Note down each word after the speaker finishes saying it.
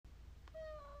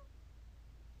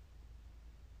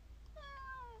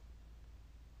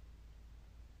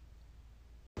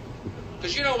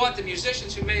Because you know what? The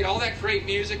musicians who made all that great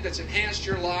music that's enhanced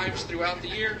your lives throughout the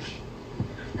years,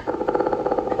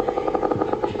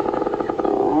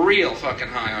 real fucking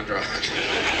high on drugs.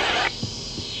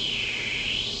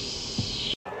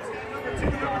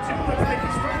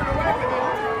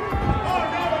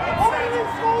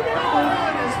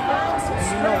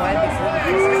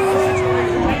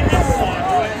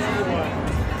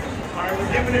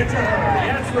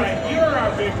 That's right, you're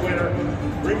our big winner.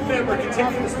 Remember,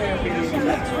 continue to stand behind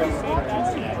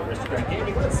Aristocrat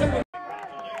Gaming. Congratulations,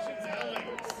 Alex.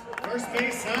 First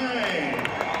base side.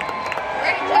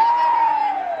 Great job,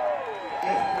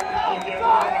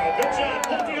 everyone. Good job.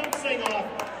 Multi-home sing-off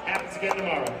happens again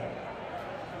tomorrow.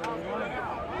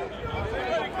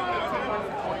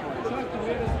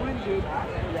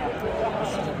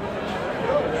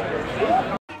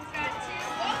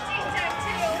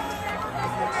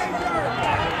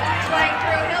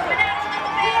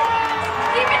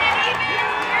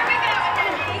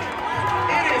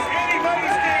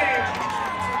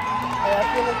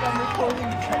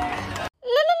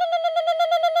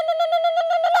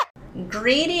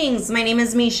 Greetings, my name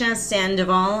is Misha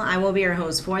Sandoval. I will be your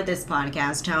host for this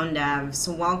podcast, Tonedefs.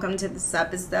 Welcome to this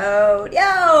episode.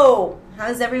 Yo!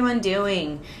 How's everyone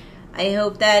doing? I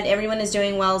hope that everyone is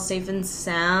doing well, safe and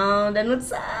sound. And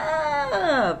what's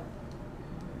up?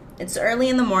 It's early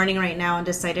in the morning right now and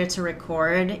decided to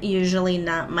record. Usually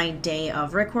not my day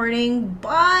of recording,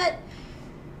 but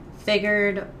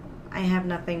figured I have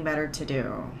nothing better to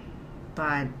do.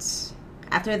 But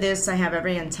after this, I have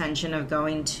every intention of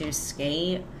going to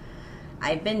skate.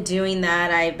 I've been doing that.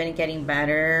 I've been getting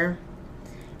better.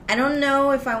 I don't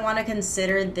know if I want to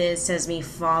consider this as me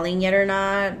falling yet or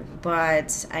not,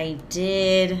 but I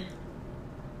did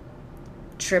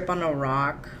trip on a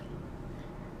rock.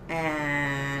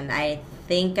 And I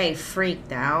think I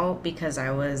freaked out because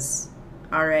I was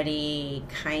already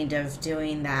kind of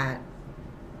doing that.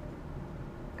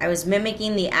 I was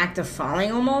mimicking the act of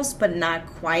falling almost, but not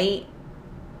quite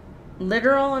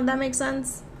literal, if that makes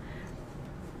sense.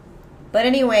 But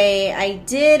anyway, I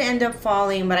did end up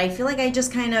falling, but I feel like I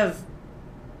just kind of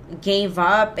gave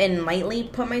up and lightly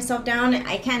put myself down.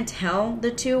 I can't tell the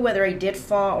two, whether I did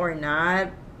fall or not,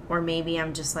 or maybe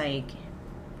I'm just like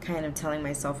kind of telling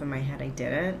myself in my head I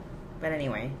didn't. But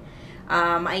anyway,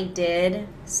 I did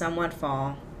somewhat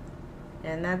fall,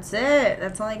 and that's it.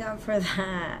 That's all I got for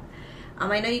that.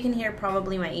 I know you can hear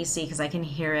probably my AC because I can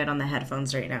hear it on the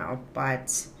headphones right now,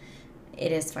 but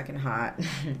it is fucking hot.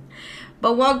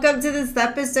 But welcome to this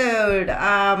episode.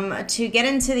 To get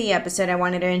into the episode, I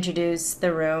wanted to introduce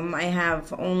the room. I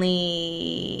have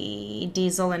only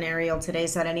Diesel and Ariel today,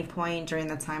 so at any point during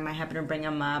the time I happen to bring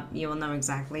them up, you will know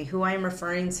exactly who I am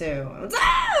referring to. What's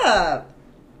up?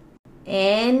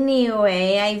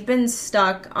 Anyway, I've been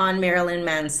stuck on Marilyn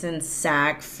Manson's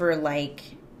sack for like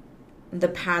the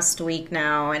past week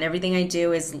now, and everything I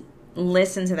do is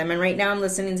listen to them. And right now I'm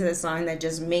listening to the song that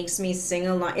just makes me sing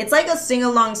along. It's like a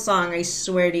sing-along song, I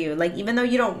swear to you. Like, even though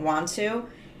you don't want to,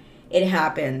 it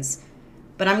happens.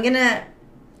 But I'm gonna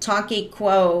talk a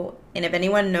quote, and if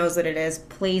anyone knows what it is,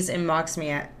 please inbox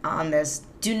me on this.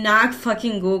 Do not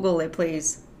fucking Google it,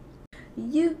 please.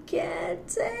 You can't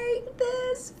take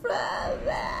this from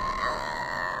me.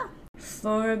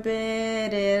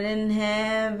 Forbidden in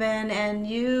heaven and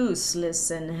useless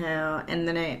in hell. And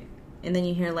then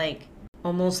you hear like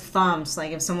almost thumps,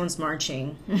 like if someone's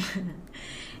marching.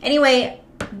 Anyway,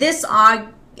 is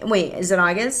it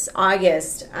August?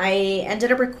 August. I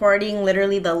ended up recording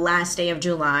literally the last day of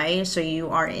July, so you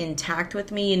are intact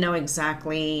with me. You know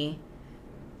exactly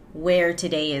where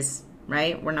today is,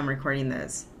 right? When I'm recording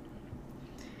this.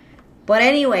 But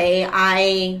anyway,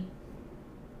 I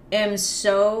am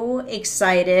so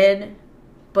excited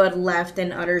but left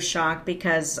in utter shock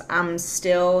because I'm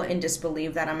still in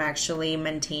disbelief that I'm actually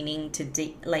maintaining to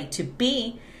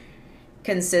be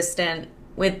consistent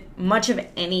with much of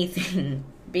anything,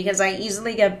 because I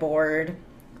easily get bored,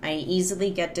 I easily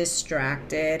get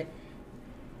distracted,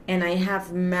 and I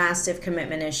have massive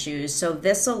commitment issues. So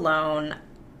this alone,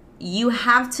 you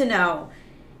have to know,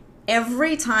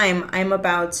 every time I'm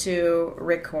about to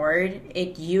record,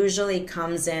 it usually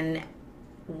comes in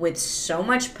with so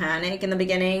much panic in the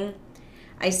beginning.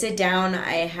 I sit down,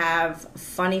 I have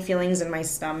funny feelings in my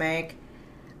stomach,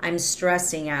 I'm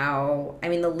stressing out. I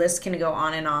mean, the list can go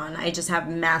on and on. I just have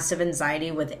massive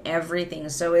anxiety with everything.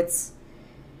 So it's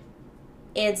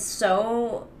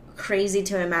so crazy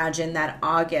to imagine that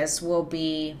August will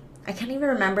be, I can't even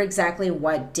remember exactly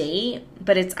what date,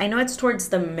 but I know it's towards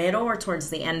the middle or towards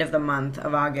the end of the month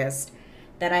of August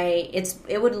that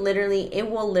it will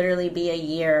literally be a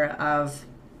year of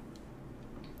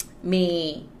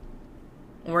me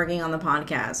working on the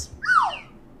podcast.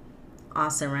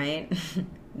 Awesome, right?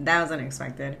 That was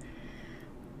unexpected.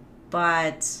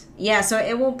 But yeah, so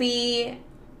it will be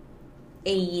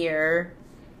a year,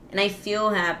 and I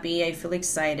feel happy. I feel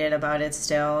excited about it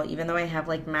still, even though I have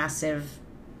like massive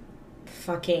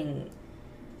fucking...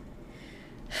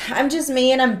 I'm just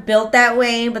me and I'm built that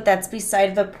way, but that's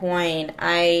beside the point.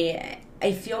 I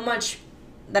feel much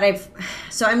that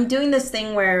so I'm doing this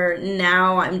thing where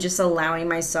now I'm just allowing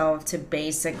myself to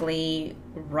basically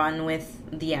run with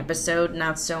the episode,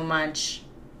 not so much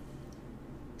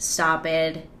stop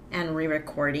it and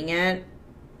re-recording it.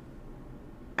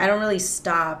 I don't really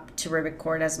stop to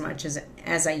re-record as much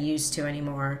as I used to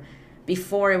anymore.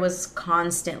 Before, it was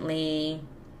constantly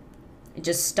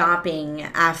just stopping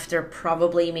after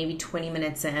probably maybe 20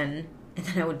 minutes in, and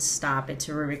then I would stop it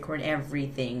to re-record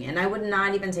everything, and I would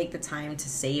not even take the time to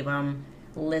save them,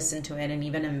 listen to it, and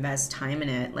even invest time in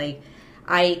it. Like,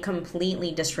 I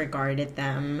completely disregarded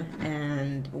them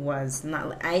and was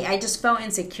not... I just felt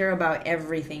insecure about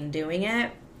everything doing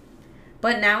it.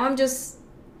 But now I'm just...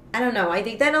 I don't know. I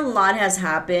think that a lot has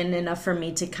happened, enough for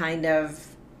me to kind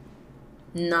of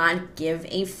not give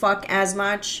a fuck as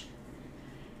much.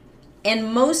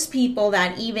 And most people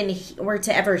that even were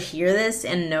to ever hear this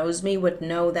and knows me would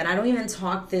know that I don't even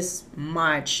talk this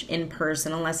much in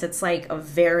person unless it's like a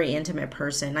very intimate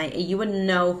person. You would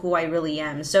know who I really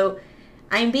am. So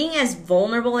I'm being as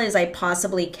vulnerable as I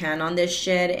possibly can on this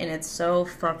shit, and it's so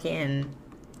fucking...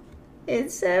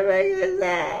 It's so fucking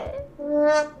sad.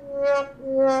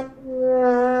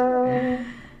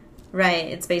 Right,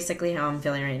 it's basically how I'm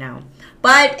feeling right now.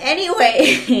 But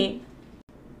anyway...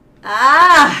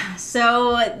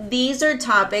 So these are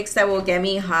topics that will get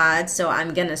me hot, so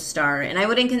I'm gonna start. And I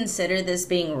wouldn't consider this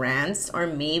being rants, or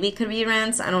maybe could be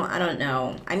rants. I don't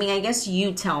know. I mean, I guess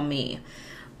you tell me.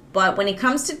 But when it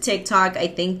comes to TikTok, I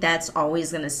think that's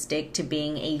always gonna stick to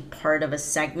being a part of a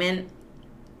segment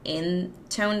in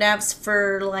Tonedefs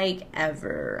for like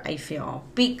ever, I feel.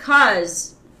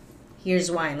 Because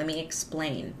here's why. Let me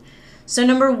explain. So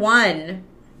number one,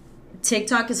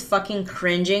 TikTok is fucking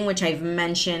cringing, which I've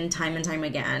mentioned time and time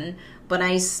again, but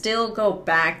I still go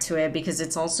back to it because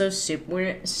it's also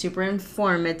super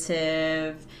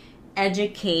informative,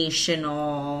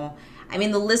 educational. I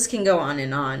mean, the list can go on,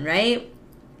 right?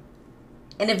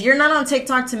 And if you're not on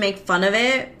TikTok to make fun of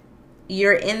it,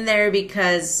 you're in there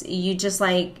because you just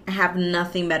like have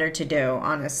nothing better to do,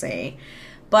 honestly.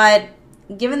 But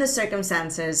given the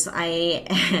circumstances,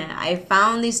 I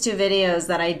found these two videos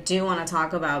that I do want to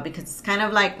talk about because it's kind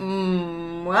of like,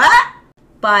 what?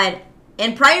 But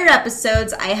in prior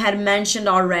episodes, I had mentioned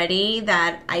already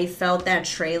that I felt that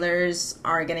trailers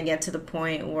are going to get to the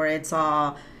point where it's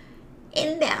all,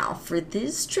 and now for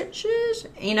this treasures,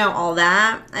 you know, all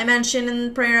that I mentioned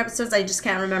in prior episodes. I just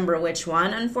can't remember which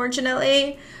one,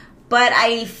 unfortunately. But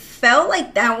I felt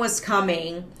like that was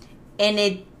coming, and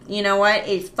it, you know what?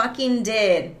 It fucking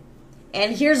did.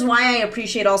 And here's why I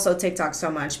appreciate also TikTok so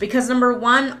much. Because number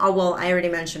one, oh, well, I already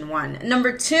mentioned one.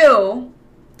 Number two,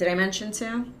 did I mention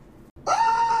two?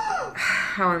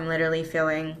 How I'm literally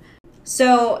feeling.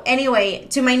 So anyway,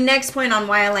 to my next point on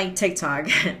why I like TikTok,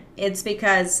 it's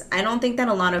because I don't think that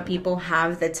a lot of people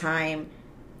have the time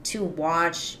to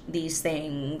watch these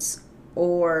things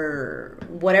or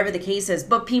whatever the case is.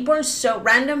 But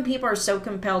random people are so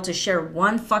compelled to share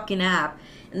one fucking app.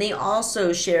 And they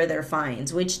also share their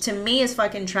finds, which to me is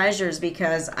fucking treasures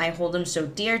because I hold them so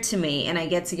dear to me and I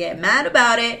get to get mad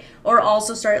about it or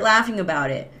also start laughing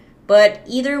about it. But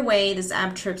either way, this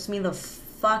app trips me the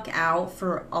fuck out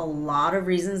for a lot of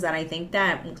reasons that I think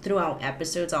that throughout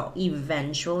episodes I'll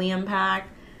eventually unpack.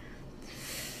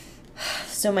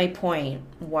 So my point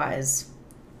was,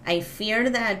 I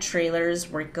feared that trailers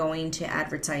were going to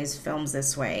advertise films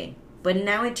this way. But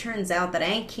now it turns out that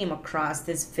I came across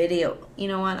this video. You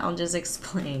know what? I'll just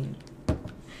explain.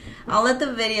 I'll let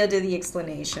the video do the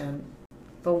explanation.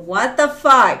 But what the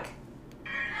fuck?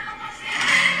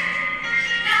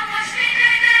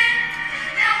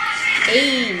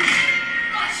 Hey.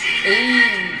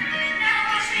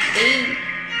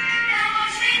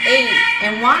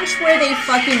 And watch where they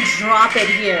fucking drop it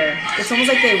here. It's almost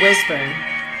like they whisper.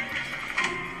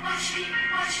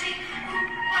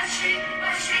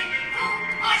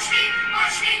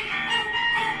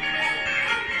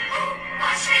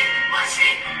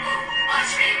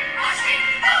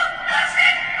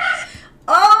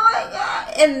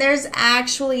 And there's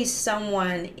actually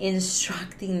someone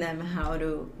instructing them how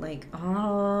to, like,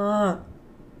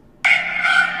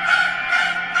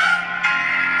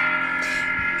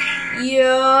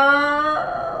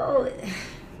 Yo.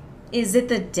 Is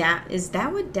it is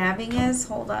that what dabbing is?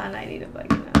 Hold on, I need to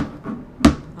fucking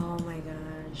know.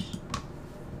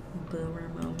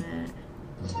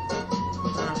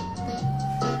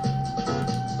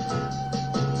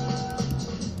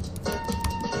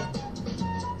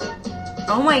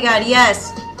 Oh my god,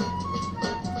 yes.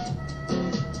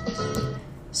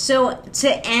 So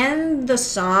to end the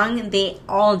song, they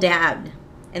all dabbed.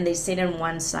 And they stayed on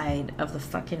one side of the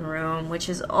fucking room, which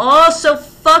is so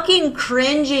fucking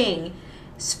cringing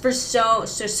for so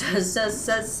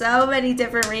many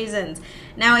different reasons.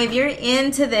 Now, if you're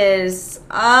into this,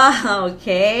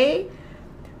 okay.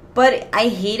 But I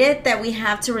hate it that we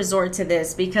have to resort to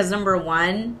this because, number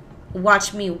one,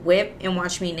 watch me whip and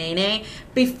watch me nay nay.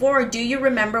 Before, do you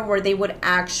remember where they would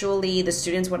actually, the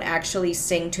students would actually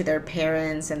sing to their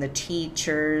parents and the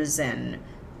teachers and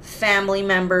family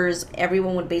members?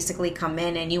 Everyone would basically come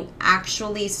in and you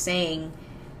actually sang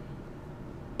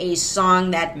a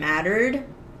song that mattered,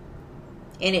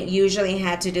 and it usually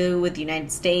had to do with the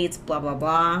United States, blah blah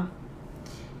blah,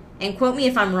 and quote me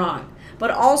if I'm wrong.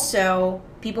 But also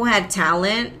people had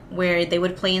talent where they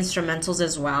would play instrumentals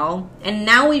as well, and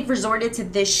now we've resorted to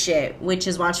this shit, which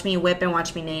is watch me whip and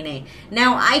watch me nay nay.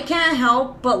 Now I can't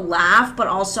help but laugh, but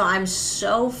also I'm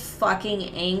so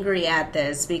fucking angry at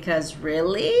this because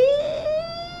really?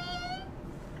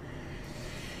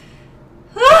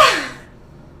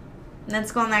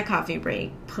 Let's go on that coffee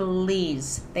break,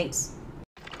 please. Thanks.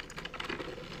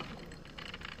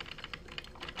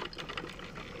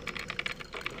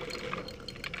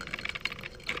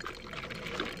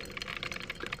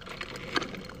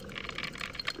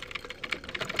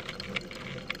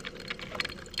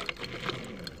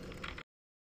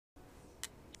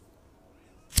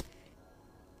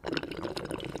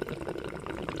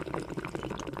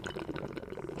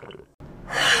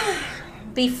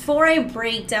 Before I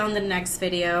break down the next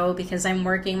video, because I'm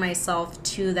working myself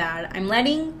to that, I'm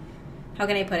letting, how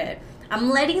can I put it? I'm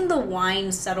letting the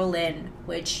wine settle in,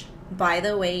 which, by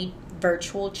the way,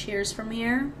 virtual cheers from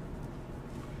here.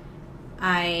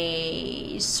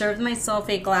 I served myself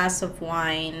a glass of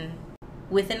wine,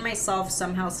 within myself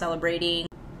somehow celebrating.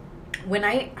 When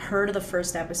I heard the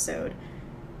first episode,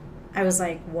 I was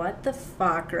like, what the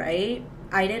fuck, right?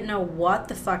 I didn't know what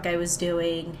the fuck I was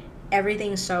doing.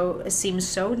 Everything seemed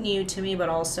so new to me, but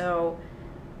also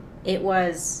it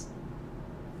was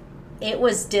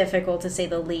difficult to say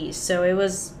the least. So it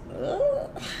was,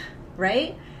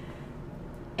 right?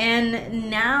 And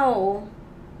now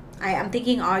I'm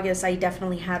thinking August, I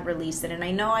definitely had released it. And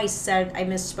I know I said I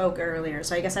misspoke earlier,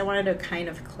 so I guess I wanted to kind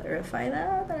of clarify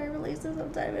that I released it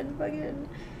sometime in fucking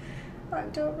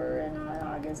October and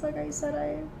August, like I said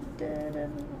I did,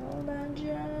 and all that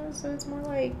jazz. So it's more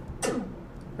like,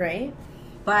 right?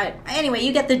 But anyway,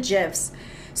 you get the gifs.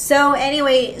 So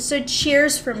anyway, so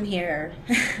cheers from here.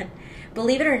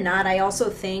 Believe it or not, I also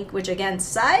think, which again,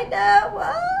 side note,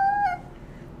 what?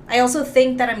 I also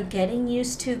think that I'm getting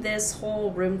used to this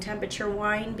whole room temperature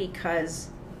wine because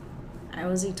I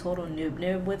was a total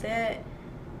noob with it,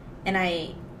 and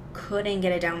I couldn't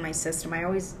get it down my system. I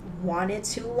always wanted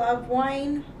to love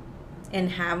wine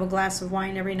and have a glass of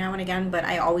wine every now and again, but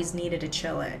I always needed to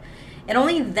chill it. And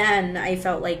only then I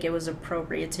felt like it was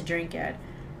appropriate to drink it.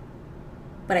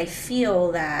 But I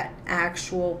feel that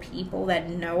actual people that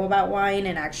know about wine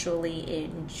and actually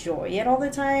enjoy it all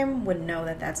the time would know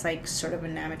that that's like sort of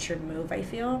an amateur move, I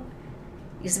feel.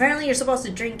 Because apparently you're supposed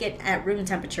to drink it at room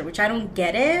temperature, which I don't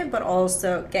get it, but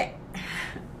also get...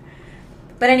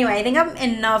 But anyway, I think I'm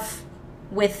enough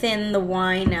within the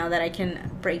wine now that I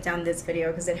can break down this video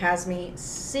because it has me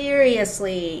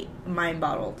seriously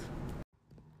mind-bottled.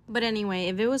 But anyway,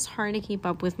 if it was hard to keep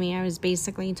up with me, I was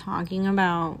basically talking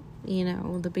about, you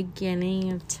know, the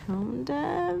beginning of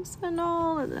Tonedefs and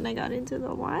all, and then I got into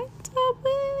the wine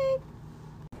topic.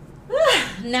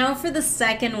 Now for the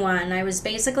second one, I was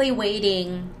basically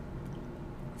waiting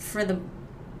for the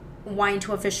wine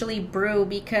to officially brew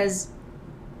because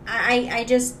I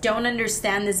just don't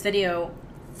understand this video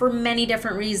for many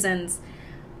different reasons.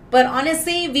 But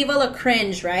honestly, viva la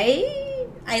cringe, right?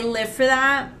 I live for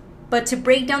that. But to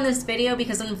break down this video,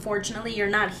 because unfortunately you're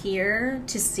not here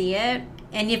to see it,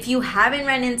 and if you haven't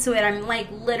run into it, I'm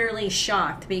like literally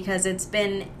shocked because it's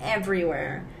been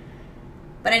everywhere.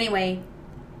 But anyway,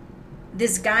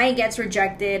 this guy gets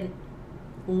rejected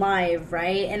live,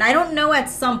 right? And I don't know at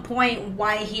some point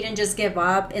why he didn't just give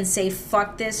up and say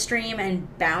fuck this stream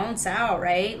and bounce out,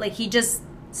 right? Like he just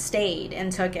stayed and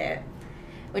took it.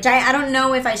 Which I don't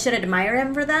know if I should admire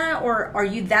him for that, or are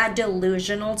you that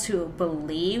delusional to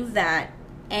believe that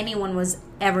anyone was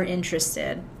ever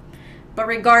interested? But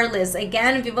regardless,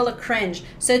 again, viva la cringe.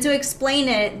 So to explain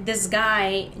it, this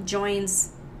guy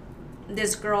joins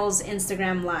this girl's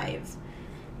Instagram live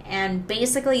and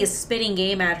basically is spitting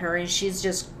game at her, and she's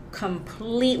just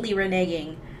completely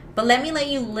reneging. But let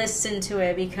you listen to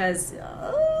it because...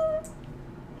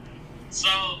 So,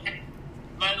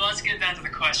 let's get down to the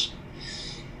question.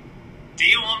 Do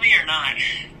you want me or not?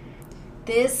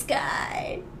 This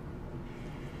guy.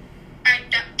 I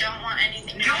don't want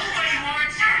anything. Nobody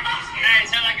wants you. Hey,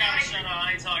 tell that guy to shut up.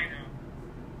 I ain't talking to him.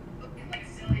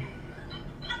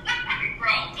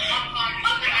 Bro,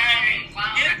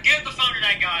 Give the phone to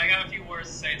that guy. I got a few words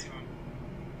to say to him.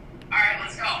 alright,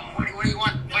 let's go. What do you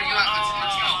want? What do you want?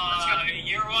 Let's go. Let's go.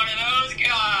 You're one of those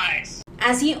guys.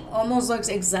 As he almost looks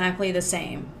exactly the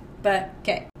same. But,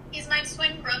 okay. He's my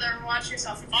twin brother. Watch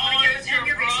yourself. If you Oh, want to it's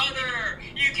your brother.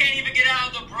 You can't even get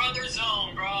out of the brother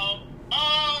zone, bro.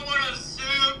 Oh, what a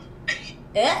soup.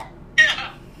 Eh?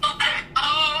 Yeah.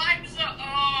 I'm so.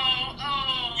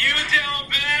 You down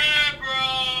bad,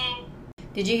 bro.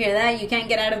 Did you hear that? You can't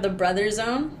get out of the brother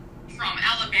zone? From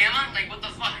Alabama? Like, what the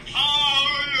fuck? Oh,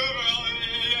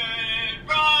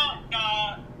 bro.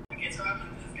 Nah. Okay, so I'm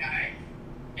with this guy.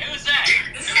 Who's that?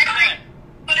 This Who's guy. that?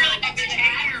 Literally, I could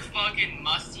take your fucking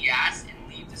musty ass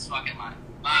and leave this fucking line.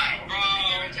 Bye. Bro.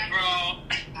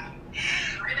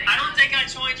 I don't think I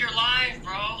joined your live,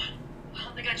 bro. I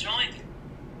don't think I joined.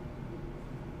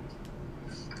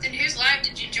 Then whose live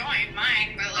did you join?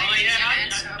 Mine, but like, Oh, yeah, I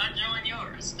so. joined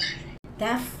yours.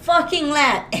 That fucking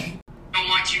lad. Don't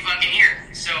want you fucking here,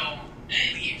 so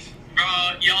leave. Bro,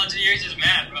 you're just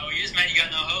mad, bro. You're just mad you got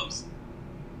no host.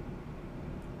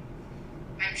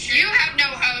 I'm sure you have no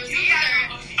hose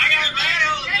either. I got a bad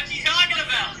host. What you talking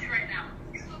about? Right now.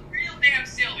 You look real damn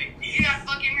silly. You got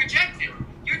fucking rejected.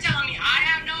 You're telling me I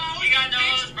have no hose? You got no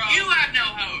host, bro. You have no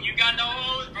hose. You got no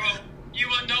host, bro. You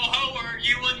a no hoer.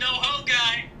 You a no ho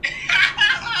guy.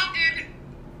 Dude.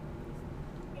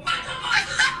 What the fuck?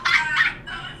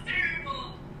 That was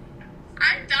terrible.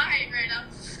 I'm dying right now.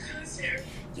 That was terrible.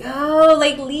 Yo,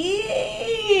 like,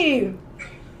 leave.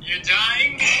 You're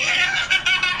dying?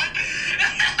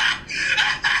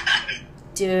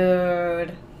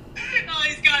 Dude. Oh,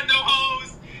 he's got no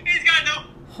hose. He's got no...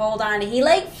 Hold on. He,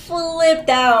 like, flipped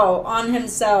out on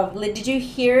himself. Did you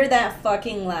hear that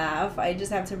fucking laugh? I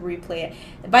just have to replay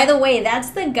it. By the way,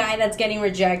 that's the guy that's getting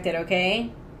rejected,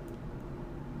 okay?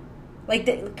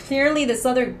 Like, clearly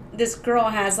this girl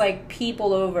has, like,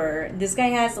 people over. This guy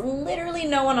has literally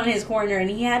no one on his corner, and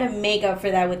he had to make up for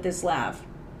that with this laugh.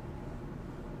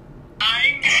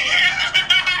 Dying?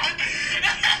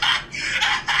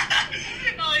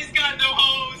 Oh, he's got no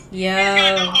hose. Yo. He's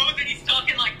got no hose and he's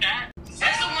talking like that.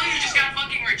 That's the one who just got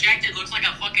fucking rejected. Looks like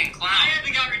a fucking clown. I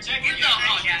haven't got rejected Get the yet.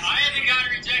 fuck out. I haven't got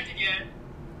rejected yet.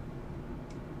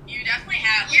 You definitely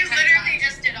have. You literally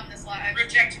just did on this live.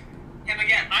 Reject him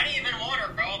again. I didn't even want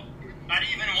her, bro. I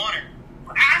didn't even want her.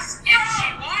 Ask if she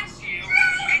wants you,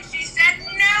 and she said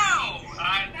no.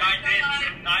 I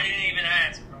didn't even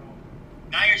ask, bro.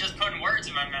 Now you're just putting words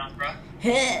in my mouth, bro.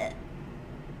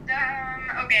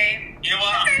 Okay. You know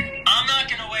what? I'm not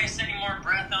gonna waste any more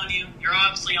breath on you. You're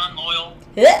obviously unloyal.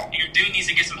 And your dude needs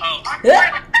to get some hope. Dude,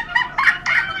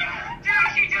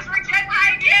 she just rejected me.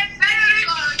 I can't say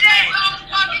it. Hey. So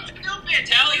fucking stupid.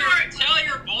 Tell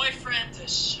your boyfriend to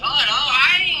shut up.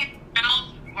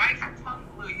 Why is your tongue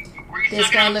blue? Were you This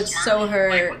sucking guy on looks Smurf? so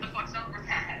hurt. Like, what the fuck's up with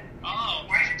that? Oh,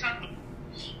 Why is your tongue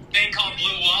blue? thing called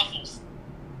blue waffles.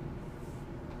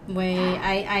 Wait,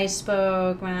 I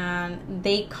spoke, man.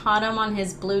 They caught him on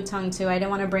his blue tongue, too. I didn't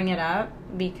want to bring it up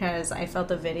because I felt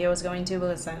the video was going to, but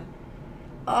listen.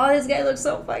 Oh, this guy looks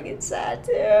so fucking sad,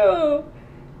 too.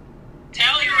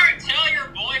 Tell your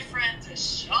boyfriend to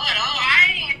shut up.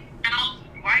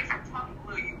 Why is your tongue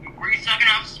blue? Were you sucking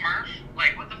off Smurf?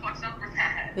 Like, what the fuck's up with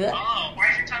that? Oh, Why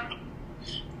is your tongue blue?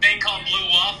 thing called blue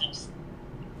waffles.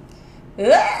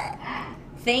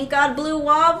 Thank God blue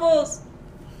waffles.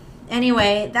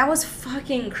 Anyway, that was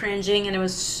fucking cringing and it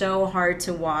was so hard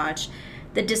to watch.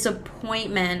 The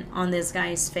disappointment on this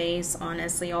guy's face,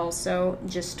 honestly, also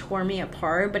just tore me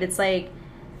apart. But it's like,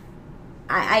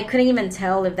 I couldn't even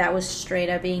tell if that was straight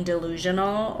up being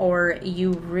delusional or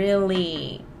you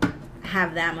really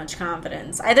have that much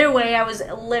confidence. Either way, I was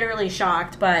literally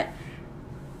shocked, but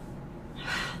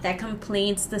that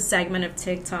completes the segment of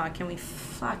TikTok. Can we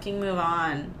fucking move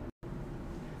on?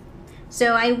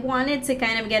 So I wanted to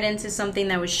kind of get into something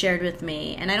that was shared with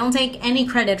me, and I don't take any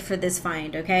credit for this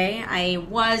find, okay? It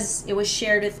was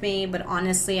shared with me, but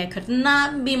honestly, I could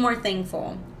not be more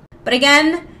thankful. But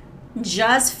again,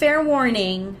 just fair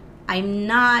warning, I'm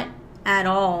not at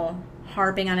all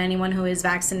harping on anyone who is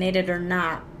vaccinated or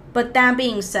not. But that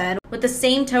being said, with the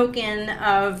same token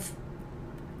of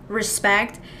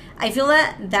respect, I feel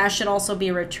that should also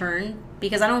be returned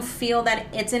because I don't feel that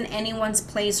it's in anyone's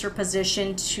place or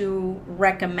position to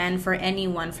recommend for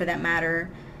anyone, for that matter,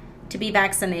 to be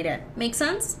vaccinated. Make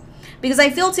sense? Because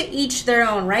I feel to each their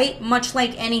own, right? Much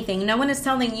like anything. No one is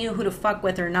telling you who to fuck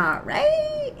with or not,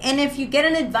 right? And if you get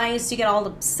an advice, you get all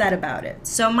upset about it.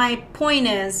 So my point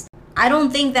is, I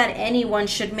don't think that anyone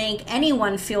should make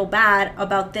anyone feel bad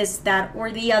about this, that,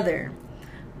 or the other.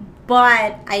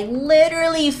 But I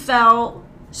literally felt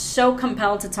so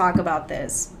compelled to talk about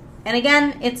this. And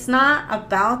again, it's not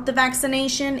about the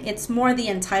vaccination. It's more the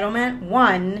entitlement,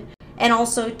 one. And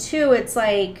also, two, it's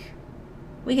like,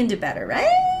 we can do better,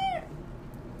 right?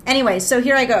 Anyway, so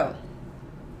here I go.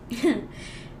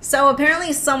 So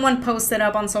apparently someone posted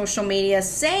up on social media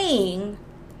saying,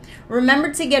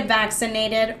 remember to get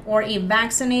vaccinated, or a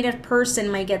vaccinated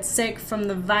person might get sick from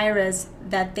the virus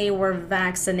that they were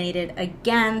vaccinated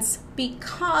against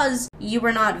because you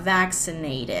were not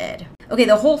vaccinated. Okay,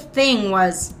 the whole thing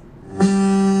was...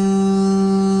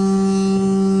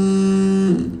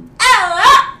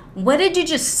 What did you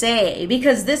just say?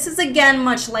 Because this is, again,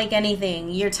 much like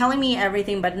anything. You're telling me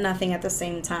everything but nothing at the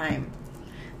same time.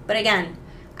 But again,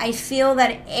 I feel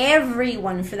that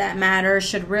everyone, for that matter,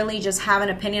 should really just have an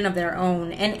opinion of their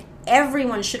own. And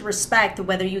everyone should respect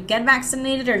whether you get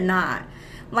vaccinated or not.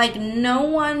 Like, no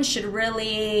one should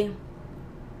really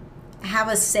have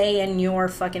a say in your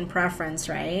fucking preference,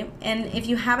 right? And if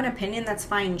you have an opinion, that's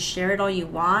fine. Share it all you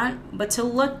want. But to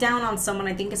look down on someone,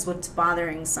 I think, is what's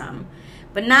bothering some.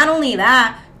 But not only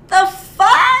that, the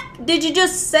fuck did you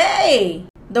just say?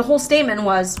 The whole statement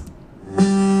was...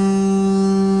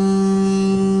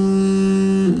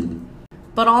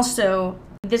 But also,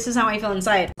 this is how I feel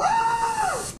inside.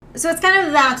 So it's kind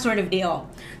of that sort of deal.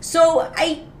 So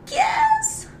I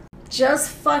guess just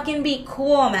fucking be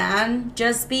cool, man.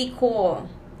 Just be cool.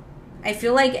 I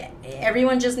feel like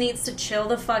everyone just needs to chill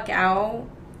the fuck out.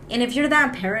 And if you're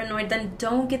that paranoid, then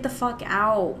don't get the fuck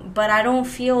out. But I don't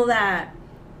feel that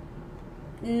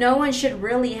no one should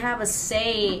really have a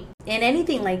say in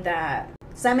anything like that.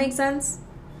 Does that make sense?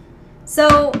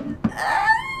 So...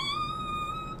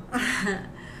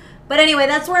 But anyway,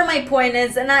 that's where my point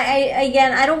is. And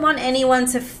I don't want anyone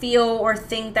to feel or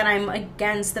think that I'm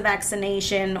against the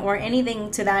vaccination or anything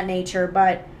to that nature.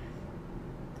 But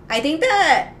I think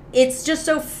that it's just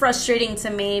so frustrating to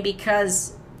me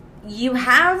because you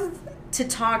have to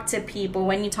talk to people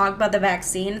when you talk about the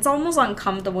vaccine. It's almost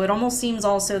uncomfortable. It almost seems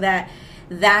also that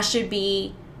should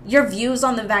be, your views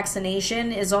on the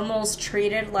vaccination is almost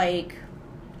treated like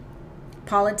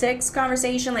politics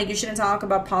conversation. Like, you shouldn't talk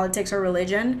about politics or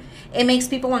religion. It makes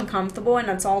people uncomfortable, and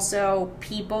it's also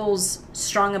people's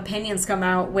strong opinions come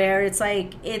out where it's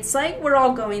like we're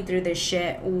all going through this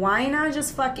shit. Why not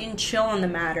just fucking chill on the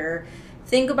matter?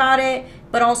 Think about it,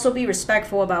 but also be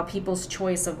respectful about people's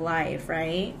choice of life,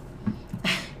 right?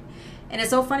 And it's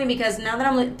so funny because now that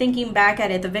I'm thinking back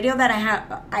at it, the video that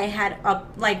I had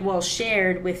up,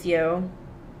 shared with you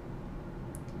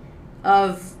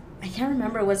of, I can't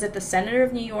remember, was it the senator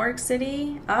of New York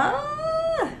City?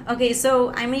 Okay,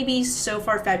 so I may be so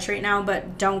far-fetched right now,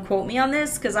 but don't quote me on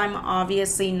this because I'm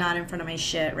obviously not in front of my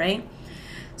shit, right?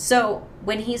 So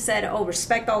when he said, oh,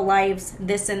 respect all lives,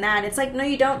 this and that, it's like, no,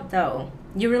 you don't, though.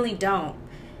 You really don't.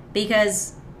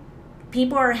 Because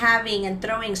people are having and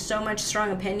throwing so much strong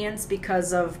opinions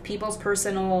because of people's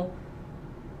personal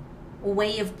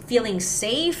way of feeling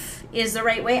safe is the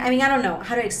right way. I mean, I don't know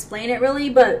how to explain it really,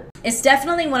 but it's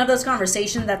definitely one of those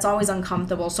conversations that's always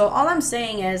uncomfortable. So all I'm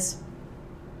saying is,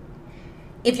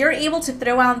 if you're able to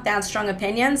throw out that strong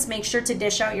opinions, make sure to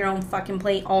dish out your own fucking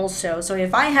plate also. So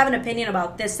if I have an opinion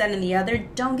about this, that, and the other,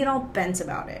 don't get all bent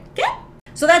about it. Okay?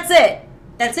 So that's it.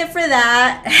 That's it for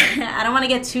that. I don't want to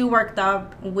get too worked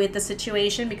up with the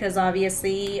situation because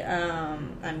obviously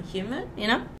I'm human, you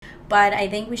know? But I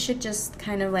think we should just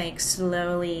kind of like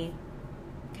slowly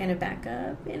kind of back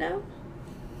up, you know?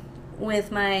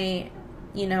 With my,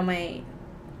 you know,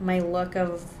 my look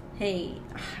of, hey,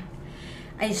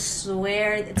 I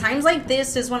swear, times like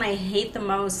this is when I hate the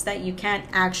most that you can't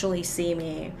actually see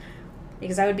me.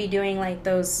 Because I would be doing like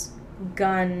those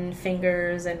gun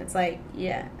fingers and it's like,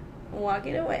 yeah, walk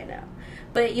it away now.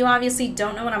 But you obviously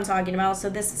don't know what I'm talking about, so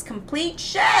this is complete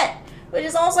shit, which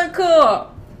is also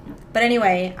cool. But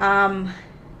anyway,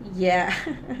 yeah.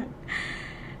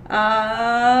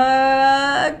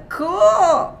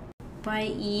 Cool.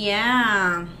 But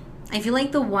yeah, I feel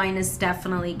like the wine is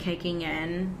definitely kicking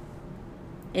in.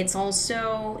 It's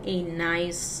also a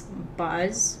nice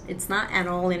buzz. It's not at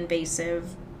all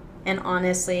invasive. And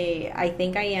honestly, I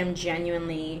think I am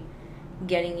genuinely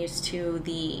getting used to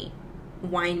the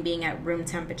wine being at room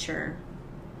temperature.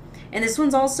 And this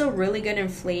one's also really good in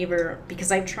flavor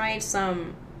because I've tried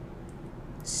some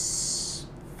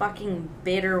fucking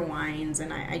bitter wines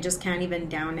and I just can't even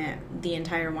down it, the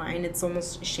entire wine. It's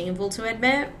almost shameful to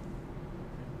admit.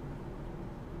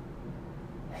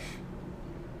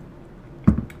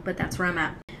 But that's where I'm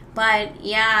at. But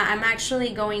yeah, I'm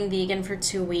actually going vegan for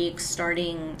 2 weeks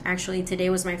starting, actually today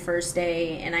was my first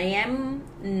day, and I am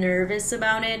nervous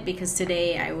about it because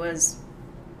today I was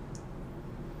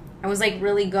like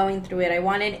really going through it. I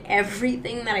wanted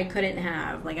everything that I couldn't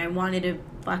have. Like I wanted to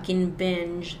fucking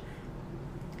binge.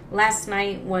 Last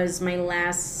night was my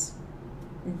last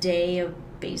day of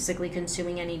basically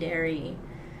consuming any dairy.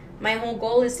 My whole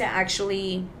goal is to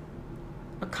actually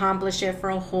accomplish it for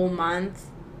a whole month.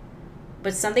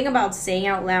 But something about saying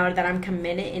out loud that I'm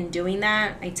committed in doing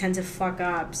that, I tend to fuck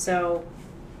up. So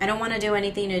I don't want to do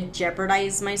anything to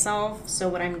jeopardize myself. So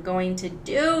what I'm going to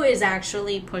do is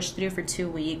actually push through for 2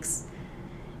 weeks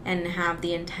and have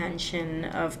the intention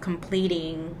of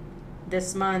completing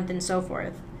this month and so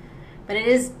forth. But it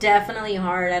is definitely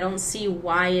hard. I don't see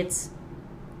why it's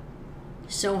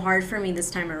so hard for me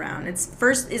this time around.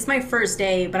 It's my first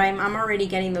day, but I'm already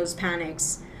getting those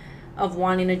panics of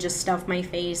wanting to just stuff my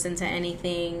face into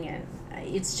anything, and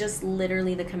it's just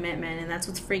literally the commitment, and that's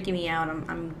what's freaking me out.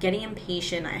 I'm getting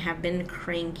impatient. I have been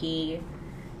cranky,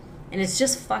 and it's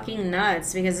just fucking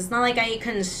nuts because it's not like I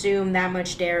consume that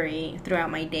much dairy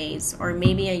throughout my days, or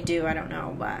maybe I do, I don't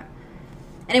know. But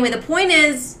anyway, the point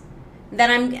is that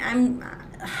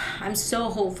I'm so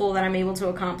hopeful that I'm able to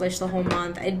accomplish the whole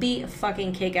month. It'd be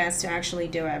fucking kick-ass to actually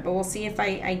do it, but we'll see if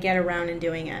I get around in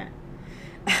doing it.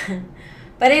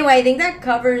 But anyway, I think that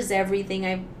covers everything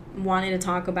I wanted to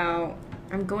talk about.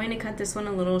 I'm going to cut this one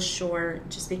a little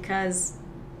short just because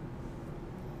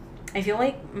I feel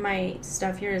like my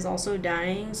stuff here is also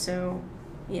dying. So,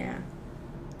 yeah.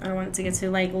 I don't want it to get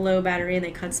to like low battery and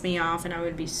it cuts me off, and I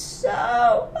would be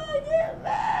so fucking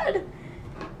mad.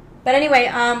 But anyway,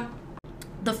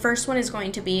 the first one is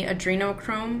going to be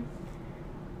Adrenochrome.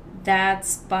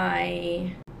 That's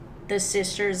by the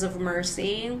Sisters of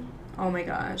Mercy. Oh my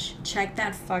gosh, check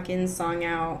that fucking song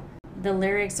out. The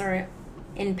lyrics are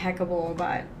impeccable,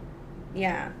 but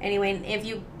yeah. Anyway, if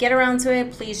you get around to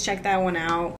it, please check that one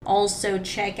out. Also,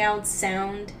 check out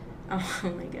Sound.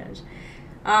 Oh my gosh.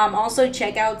 Also,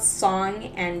 check out Song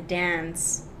and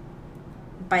Dance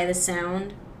by The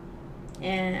Sound.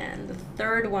 And the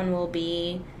third one will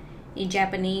be A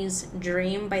Japanese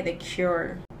Dream by The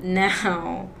Cure.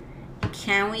 Now,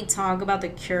 can we talk about The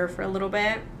Cure for a little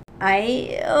bit?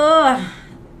 It's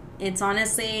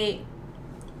honestly,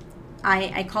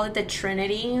 I call it the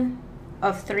trinity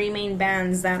of three main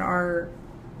bands that are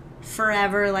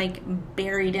forever like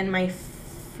buried in my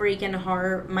freaking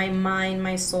heart, my mind,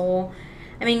 my soul.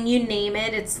 I mean, you name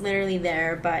it, it's literally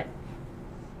there. But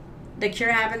The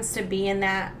Cure happens to be in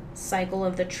that cycle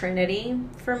of the trinity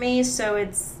for me. So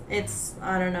it's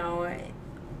I don't know. I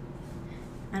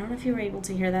don't know if you were able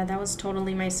to hear that. That was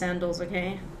totally my sandals,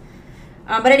 okay?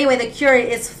 But anyway, The Cure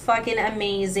is fucking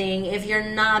amazing. If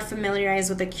you're not familiarized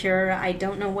with The Cure, I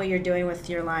don't know what you're doing with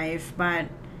your life. But,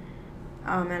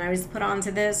 and I was put onto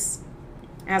this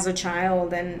as a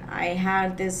child, and I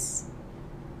had this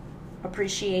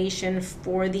appreciation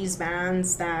for these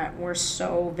bands that were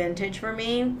so vintage for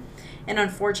me. And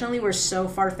unfortunately, we're so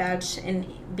far-fetched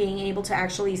in being able to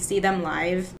actually see them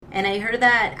live. And I heard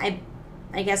that,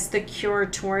 I guess The Cure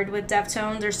toured with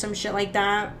Deftones or some shit like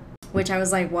that. Which I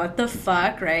was like, what the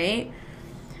fuck, right?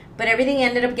 But everything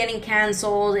ended up getting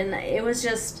canceled, and it was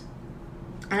just,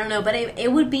 I don't know, but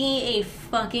it would be a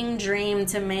fucking dream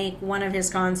to make one of his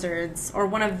concerts, or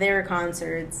one of their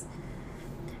concerts,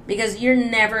 because you're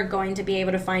never going to be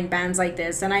able to find bands like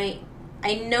this. And I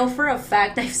know for a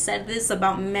fact I've said this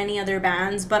about many other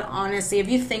bands, but honestly, if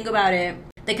you think about it,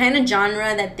 the kind of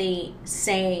genre that they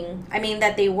sang,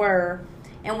 that they were,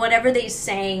 and whatever they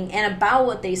sang, and about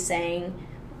what they sang,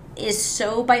 is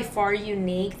so by far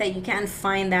unique that you can't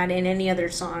find that in any other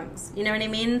songs. You know what I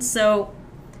mean? So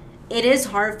it is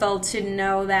heartfelt to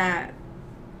know that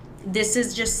this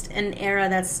is just an era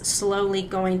that's slowly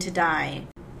going to die.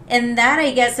 And that,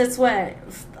 I guess, that's what,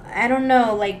 I don't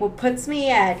know, like what puts me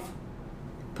at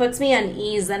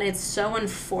ease, that it's so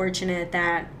unfortunate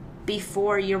that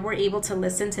before you were able to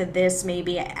listen to this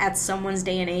maybe at someone's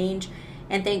day and age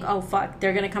and think, oh fuck,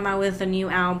 they're gonna come out with a new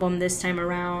album this time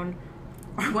around,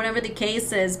 or whatever the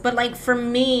case is. But like for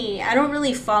me, I don't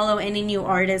really follow any new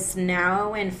artists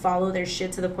now and follow their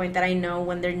shit to the point that I know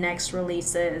when their next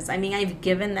release is. I've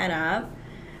given that up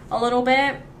a little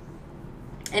bit,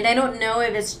 and I don't know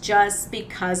if it's just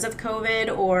because of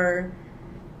COVID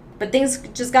but things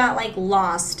just got like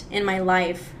lost in my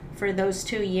life for those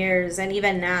 2 years, and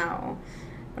even now.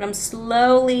 But I'm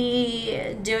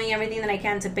slowly doing everything that I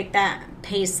can to pick that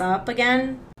pace up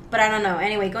again. But I don't know.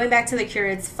 Anyway, going back to The Cure,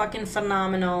 it's fucking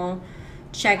phenomenal.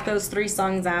 Check those 3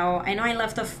 songs out. I know I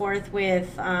left the 4th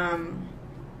with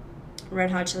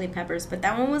Red Hot Chili Peppers, but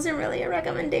that one wasn't really a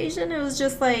recommendation. It was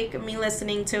just like me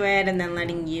listening to it and then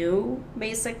letting you,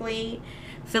 basically,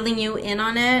 filling you in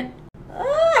on it.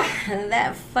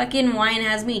 That fucking wine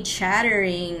has me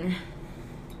chattering.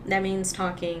 That means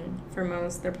talking for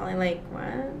most. They're probably like,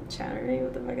 what? Chattering?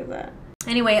 What the fuck is that?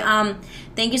 Anyway,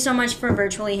 thank you so much for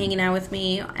virtually hanging out with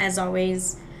me. As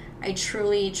always, I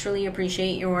truly, truly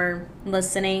appreciate your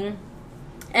listening.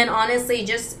 And honestly,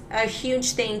 just a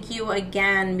huge thank you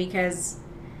again, because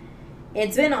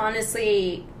it's been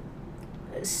honestly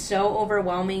so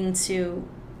overwhelming to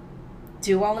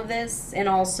do all of this and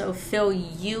also fill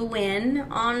you in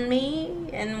on me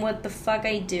and what the fuck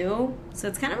I do. So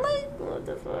it's kind of like, what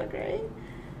the fuck, right?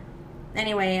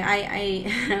 Anyway,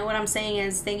 I what I'm saying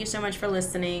is thank you so much for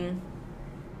listening.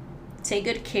 Take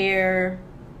good care.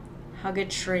 Hug a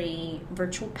tree.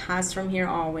 Virtual pass from here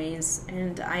always.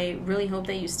 And I really hope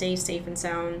that you stay safe and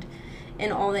sound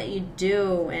in all that you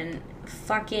do. And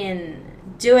fucking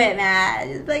do it,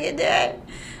 man. Just fucking do it.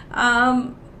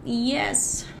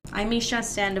 Yes. I'm Misha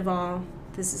Sandoval.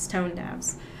 This is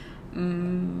Tonedefs.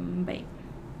 Bye.